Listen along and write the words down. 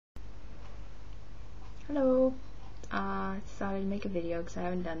Hello. Decided to make a video because I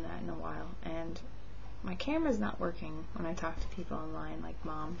haven't done that in a while, and my camera's not working when I talk to people online, like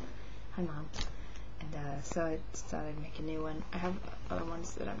Mom. Hi, Mom. And so I decided to make a new one. I have other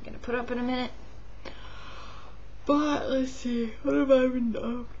ones that I'm gonna put up in a minute. But let's see, what have I been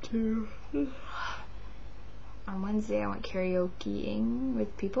up to? On Wednesday I went karaokeing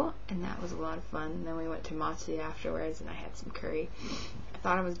with people, and that was a lot of fun. And then we went to Matsuya afterwards, and I had some curry. I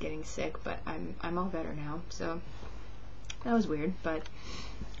thought I was getting sick, but I'm all better now. So that was weird, but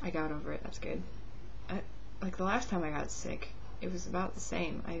I got over it. That's good. Like the last time I got sick, it was about the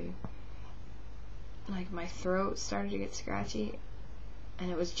same. My throat started to get scratchy,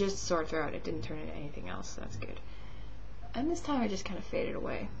 and it was just sore throat. It didn't turn into anything else, so that's good. And this time it just kind of faded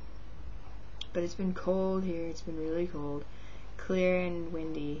away. But it's been cold here. It's been really cold, clear and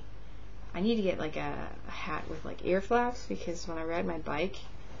windy. I need to get like a hat with like ear flaps, because when I ride my bike,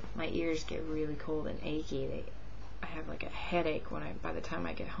 my ears get really cold and achy. I have like a headache by the time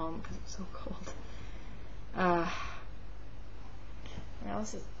I get home because it's so cold. What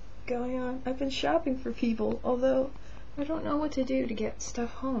else is going on? I've been shopping for people, although I don't know what to do to get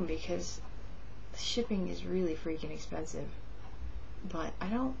stuff home because shipping is really freaking expensive. But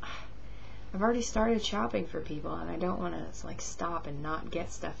I've already started shopping for people, and I don't want to like stop and not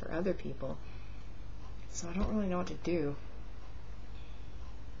get stuff for other people. So I don't really know what to do.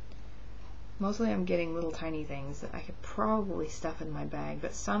 Mostly I'm getting little tiny things that I could probably stuff in my bag,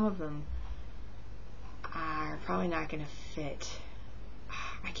 but some of them are probably not going to fit.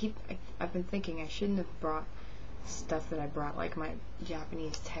 I've been thinking I shouldn't have brought stuff that I brought, like my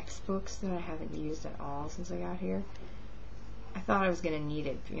Japanese textbooks that I haven't used at all since I got here. I thought I was going to need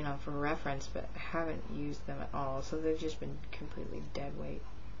it, for reference, but I haven't used them at all, so they've just been completely dead weight.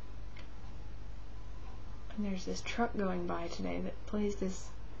 And there's this truck going by today that plays this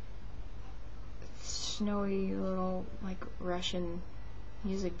snowy little, like, Russian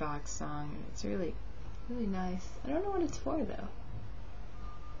music box song, and it's really, really nice. I don't know what it's for, though.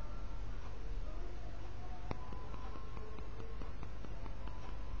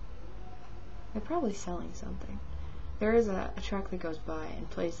 They're probably selling something. There is a truck that goes by and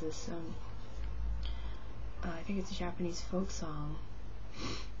plays this, I think it's a Japanese folk song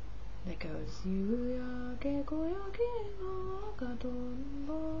that goes, I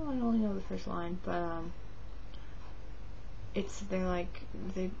only know the first line, but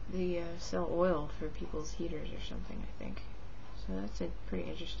they sell oil for people's heaters or something, I think. So that's pretty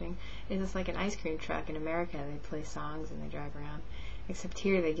interesting. It's like an ice cream truck in America. They play songs and they drive around. Except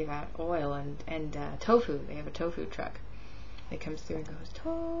here they give out oil and tofu. They have a tofu truck that comes through and goes,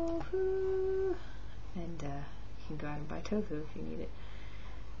 tofu! And you can go out and buy tofu if you need it.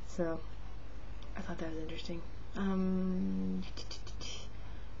 So I thought that was interesting.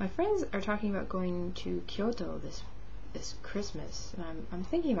 My friends are talking about going to Kyoto this Christmas. And I'm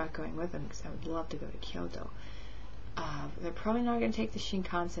thinking about going with them because I would love to go to Kyoto. They're probably not going to take the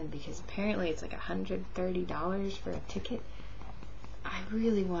Shinkansen because apparently it's like $130 for a ticket. I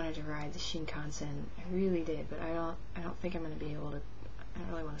really wanted to ride the Shinkansen. I really did, but I don't think I'm going to be able to. I don't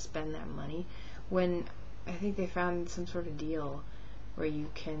really want to spend that money. When I think they found some sort of deal where you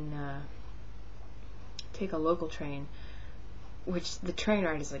can take a local train, which the train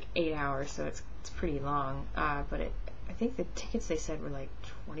ride is like 8 hours, so it's pretty long. But I think the tickets they said were like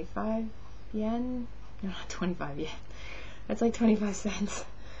 25 yen. No, not 25 yen. That's like 25 cents.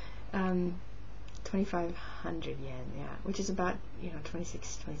 2,500 yen, yeah, which is about,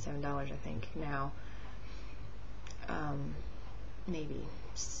 $26, $27, I think, now. Maybe.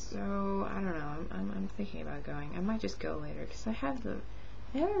 So, I don't know, I'm thinking about going. I might just go later, because I have a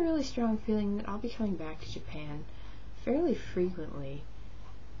really strong feeling that I'll be coming back to Japan fairly frequently,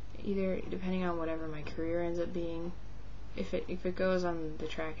 either depending on whatever my career ends up being. If it goes on the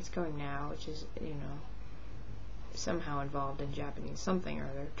track it's going now, which is, somehow involved in Japanese something or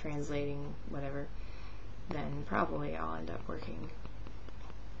other, translating whatever, then probably I'll end up working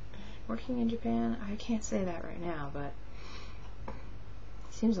in Japan. I can't say that right now, but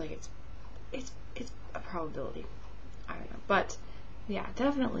it seems like it's a probability. I don't know, but yeah,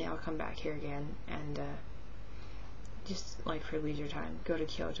 definitely I'll come back here again and just like for leisure time, go to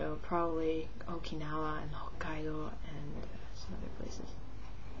Kyoto, probably Okinawa and Hokkaido and some other places.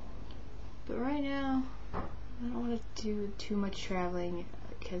 But right now, I don't want to do too much traveling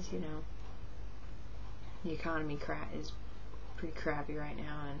because, the economy is pretty crappy right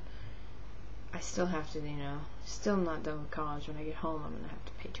now, and I still have to, still not done with college. When I get home, I'm going to have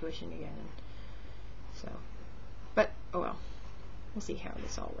to pay tuition again. So, but, oh well. We'll see how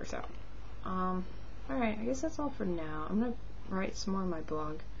this all works out. Alright, I guess that's all for now. I'm going to write some more on my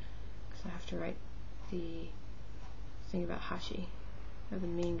blog because I have to write the thing about Hachi. I've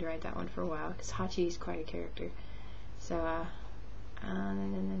been meaning to write that one for a while because Hachi is quite a character. So,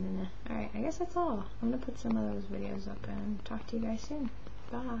 alright, I guess that's all. I'm gonna put some of those videos up and talk to you guys soon.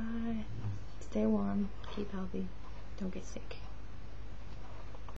 Bye. Stay warm, keep healthy, don't get sick.